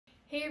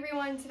Hey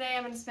everyone, today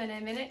I'm going to spend a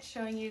minute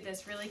showing you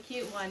this really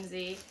cute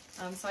onesie.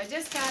 So I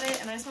just got it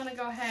and I just want to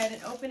go ahead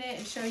and open it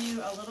and show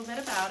you a little bit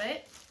about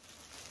it.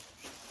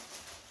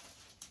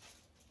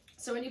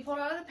 So when you pull it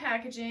out of the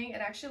packaging,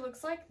 it actually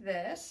looks like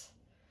this.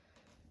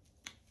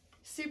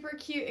 Super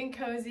cute and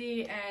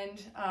cozy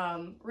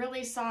and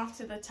really soft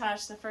to the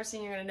touch. The first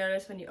thing you're going to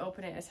notice when you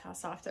open it is how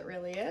soft it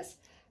really is.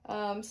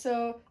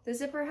 So the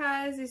zipper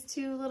has these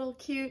two little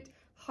cute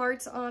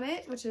hearts on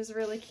it, which is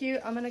really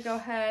cute. I'm going to go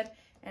ahead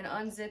and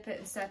unzip it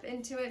and step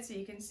into it so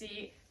you can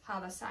see how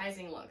the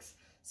sizing looks.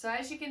 So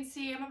as you can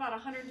see, I'm about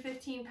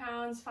 115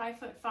 pounds,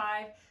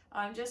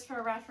 5'5". Just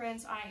for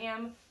reference, I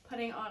am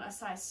putting on a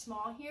size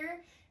small here.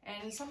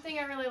 And something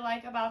I really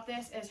like about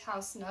this is how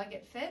snug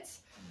it fits,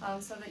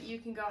 so that you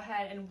can go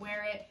ahead and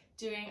wear it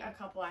doing a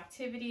couple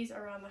activities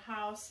around the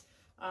house,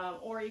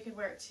 or you could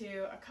wear it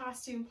to a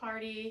costume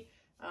party.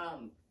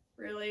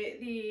 Really,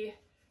 the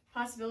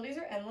possibilities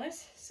are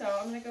endless. So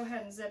I'm going to go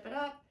ahead and zip it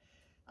up.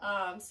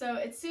 So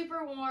it's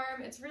super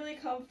warm, it's really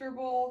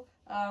comfortable.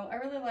 I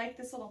really like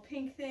this little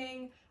pink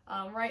thing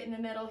right in the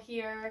middle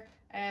here,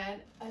 and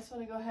I just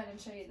want to go ahead and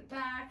show you the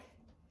back.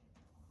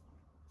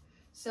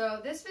 So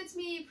this fits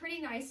me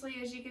pretty nicely.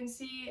 As you can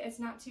see, it's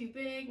not too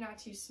big, not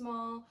too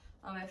small.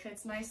 It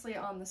fits nicely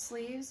on the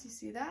sleeves, you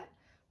see that?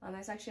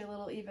 There's actually a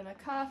little even a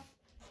cuff,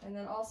 and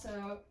then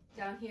also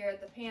down here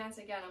at the pants,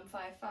 again I'm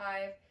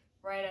 5'5",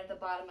 right at the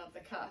bottom of the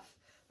cuff.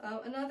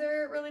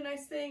 Another really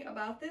nice thing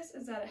about this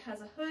is that it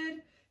has a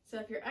hood, so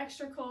if you're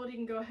extra cold you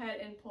can go ahead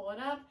and pull it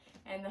up,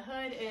 and the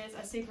hood is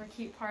a super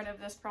cute part of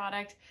this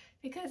product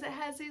because it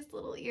has these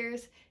little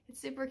ears. It's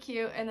super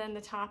cute, and then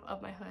the top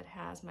of my hood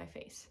has my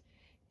face.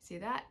 See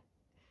that?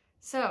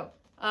 So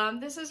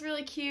this is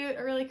really cute,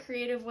 a really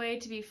creative way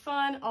to be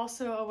fun,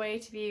 also a way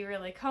to be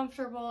really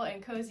comfortable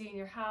and cozy in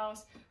your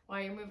house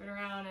while you're moving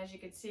around. As you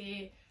can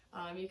see,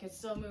 you can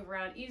still move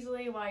around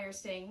easily while you're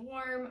staying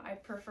warm. I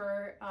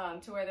prefer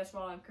to wear this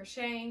while I'm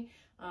crocheting,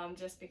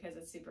 just because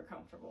it's super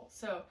comfortable.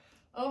 So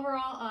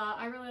overall,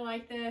 I really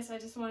like this. I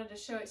just wanted to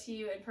show it to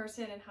you in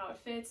person and how it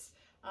fits.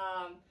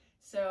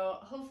 So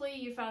hopefully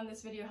you found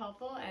this video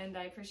helpful, and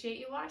I appreciate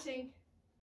you watching.